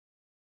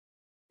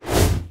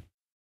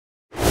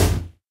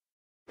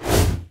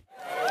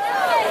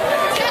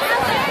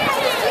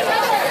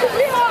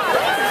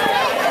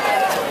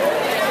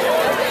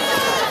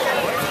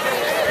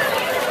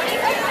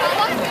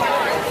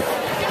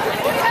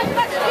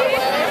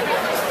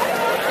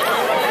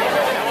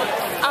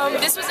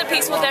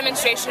peaceful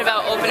demonstration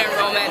about open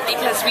enrollment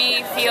because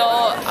we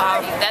feel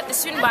that the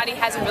student body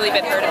hasn't really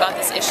been heard about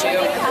this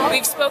issue.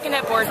 We've spoken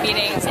at board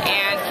meetings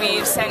and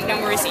we've sent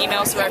numerous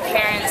emails to our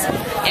parents,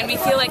 and we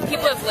feel like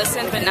people have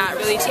listened but not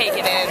really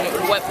taken in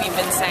what we've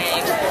been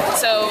saying.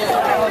 So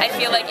I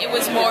feel like it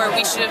was more,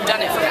 we should have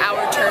done it from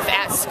our turf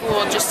at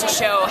school just to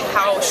show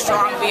how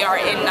strong we are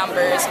in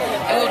numbers,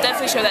 and we'll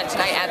definitely show that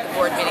tonight at the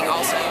board meeting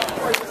also.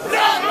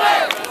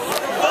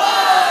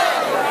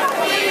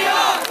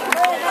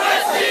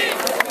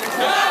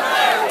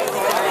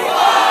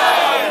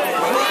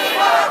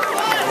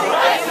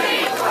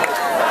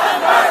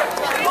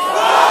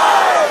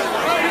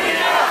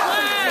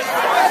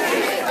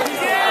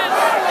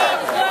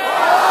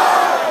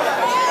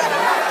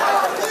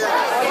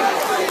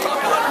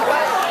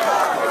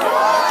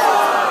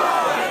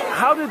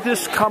 How did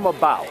this come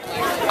about?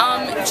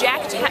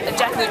 Jack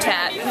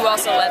Lutat, who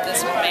also led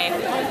this with me,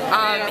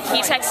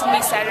 he texted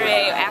me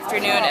Saturday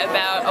afternoon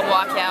about a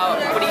walkout.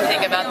 What do you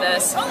think about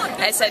this?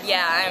 And I said,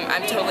 yeah,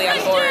 I'm totally on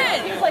board.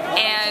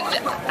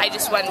 And I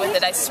just went with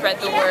it. I spread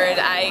the word.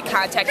 I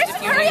contacted a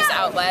few news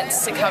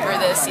outlets to cover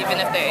this, even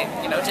if they,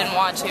 didn't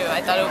want to.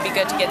 I thought it would be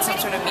good to get some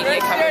sort of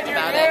media coverage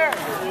about it.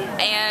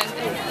 And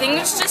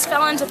things just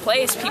fell into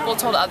place. People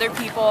told other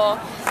people,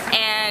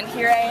 and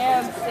here I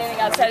am standing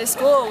outside of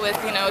school with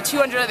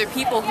 200 other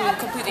people who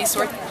completely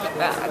support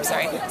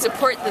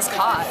this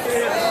cause.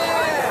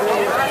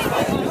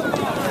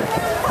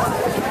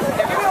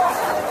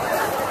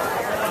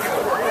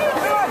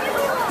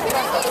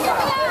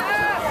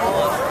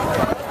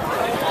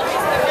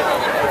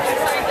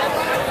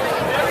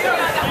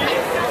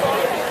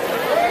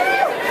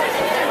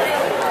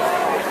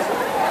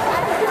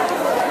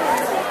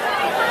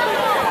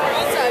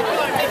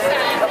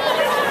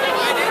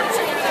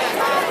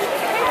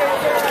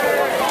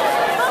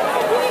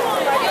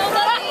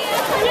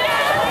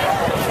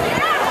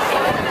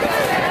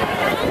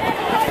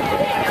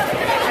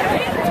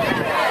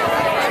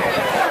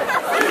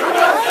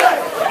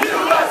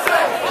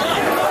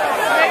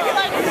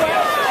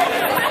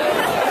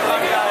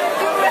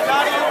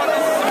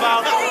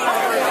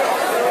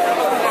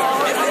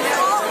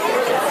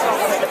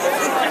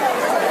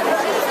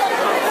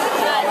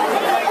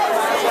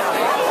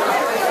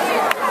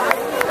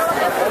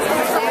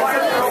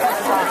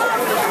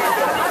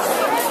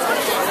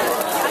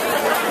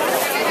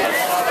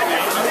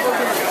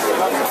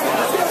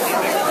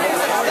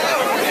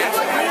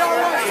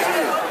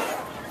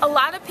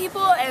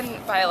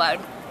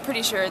 I'm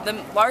pretty sure the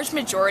large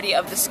majority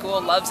of the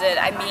school loves it.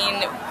 I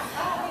mean,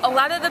 a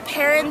lot of the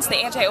parents, the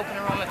anti-open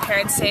enrollment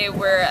parents, say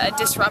we're a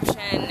disruption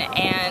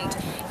and,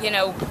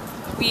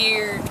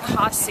 we're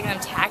costing them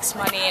tax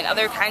money and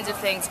other kinds of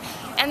things.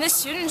 And the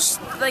students,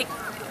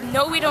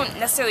 no, we don't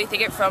necessarily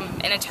think it from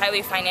an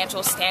entirely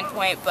financial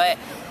standpoint, but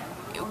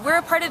we're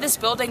a part of this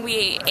building.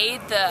 We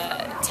aid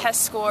the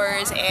test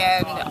scores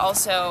and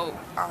also,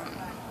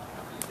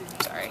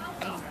 sorry,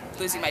 I'm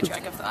losing my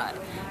track of thought.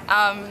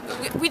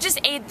 We just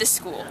aid the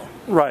school.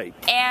 Right.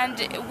 And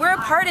we're a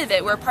part of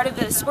it. We're a part of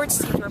the sports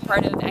teams. We're a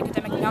part of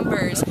academic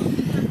numbers.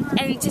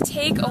 And to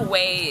take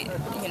away,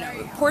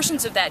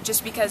 portions of that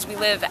just because we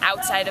live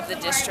outside of the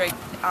district,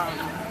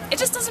 it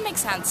just doesn't make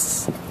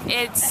sense.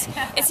 It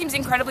seems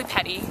incredibly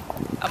petty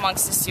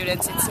amongst the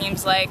students. It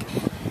seems like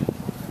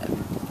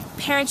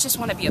parents just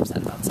want to be upset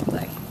about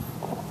something.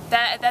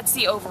 That's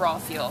the overall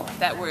feel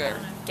that we're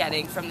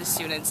getting from the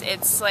students.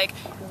 It's like,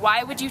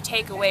 why would you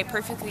take away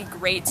perfectly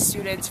great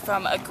students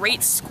from a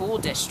great school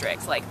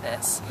district like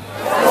this?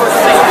 All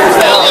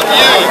of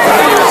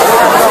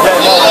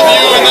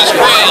you in this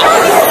crowd,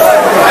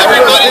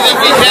 everybody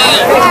that we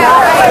have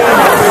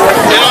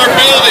in our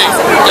building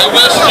at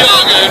West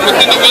Geauga and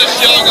within the West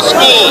Geauga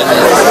schools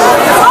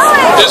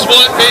is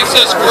what makes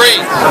us great.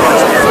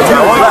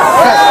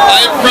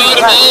 I am proud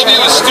of all of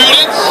you as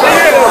students.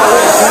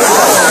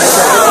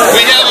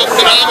 We have a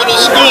phenomenal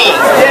school.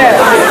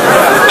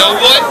 Now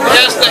what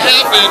has to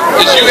happen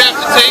is you have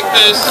to take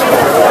this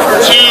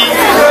to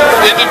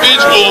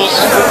individuals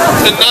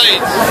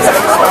tonight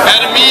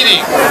at a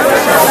meeting.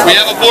 We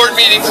have a board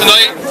meeting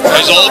tonight,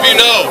 as all of you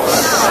know.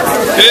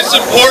 And it's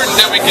important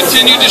that we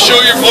continue to show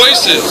your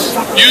voices.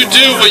 You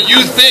do what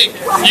you think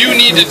you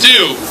need to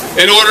do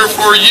in order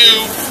for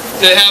you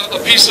to have a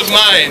peace of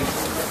mind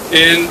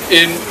in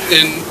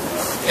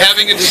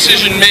having a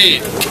decision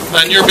made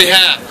on your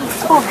behalf.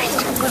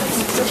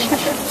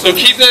 So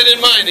keep that in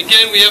mind.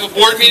 Again, we have a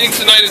board meeting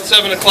tonight at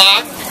 7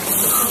 o'clock.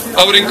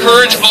 I would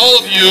encourage all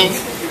of you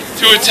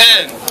to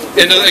attend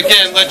and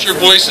again, let your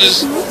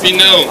voices be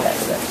known.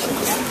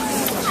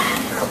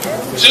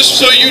 Just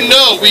so you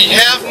know, we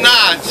have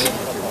not,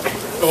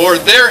 or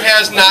there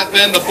has not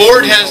been, the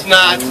board has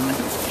not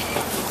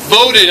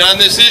voted on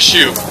this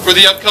issue for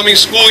the upcoming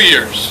school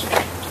years.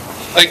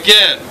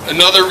 Again,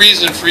 another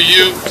reason for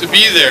you to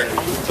be there,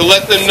 to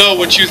let them know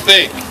what you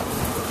think.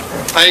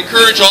 I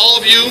encourage all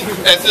of you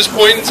at this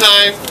point in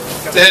time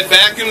to head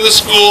back into the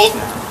school,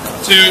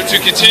 to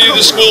continue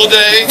the school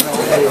day.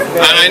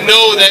 And I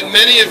know that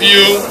many of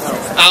you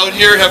out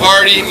here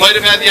might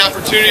have had the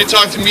opportunity to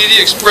talk to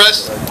media,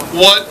 express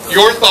what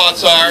your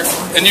thoughts are,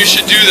 and you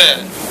should do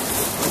that.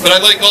 But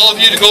I'd like all of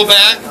you to go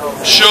back,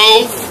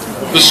 show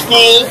the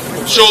school,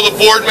 show the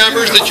board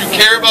members that you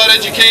care about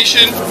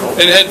education,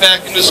 and head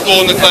back into school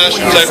in the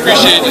classrooms. I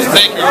appreciate it.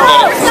 Thank you,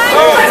 everybody.